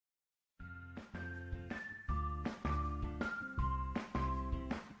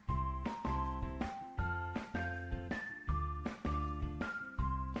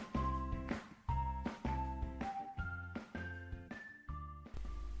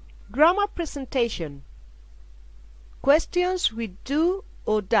Grammar presentation. Questions with do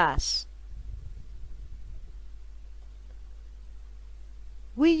or does.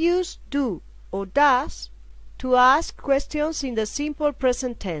 We use do or does to ask questions in the simple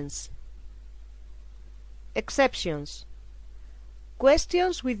present tense. Exceptions.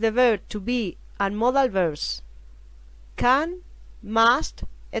 Questions with the verb to be and modal verbs can, must,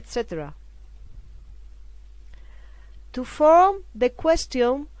 etc. To form the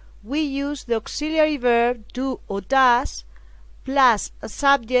question, we use the auxiliary verb do or does plus a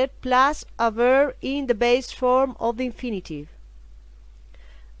subject plus a verb in the base form of the infinitive.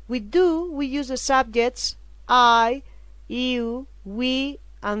 With do, we use the subjects I, you, we,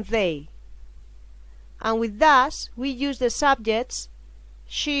 and they. And with does, we use the subjects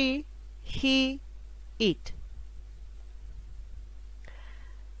she, he, it.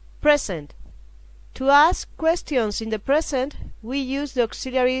 Present. To ask questions in the present, we use the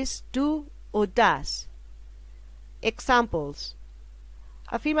auxiliaries do or does. Examples.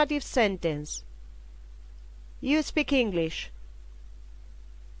 Affirmative sentence. You speak English.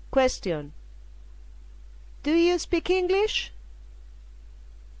 Question. Do you speak English?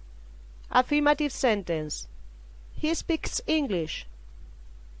 Affirmative sentence. He speaks English.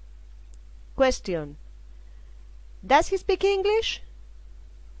 Question. Does he speak English?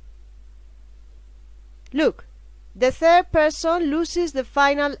 Look, the third person loses the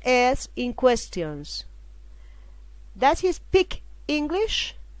final S in questions. Does he speak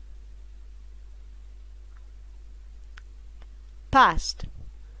English? Past.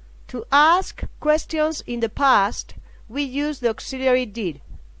 To ask questions in the past, we use the auxiliary did.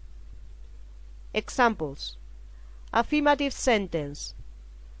 Examples. Affirmative sentence.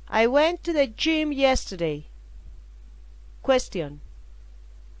 I went to the gym yesterday. Question.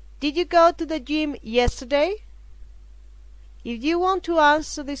 Did you go to the gym yesterday? If you want to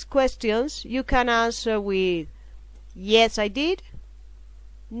answer these questions, you can answer with yes, I did.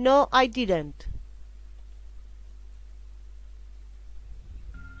 No, I didn't.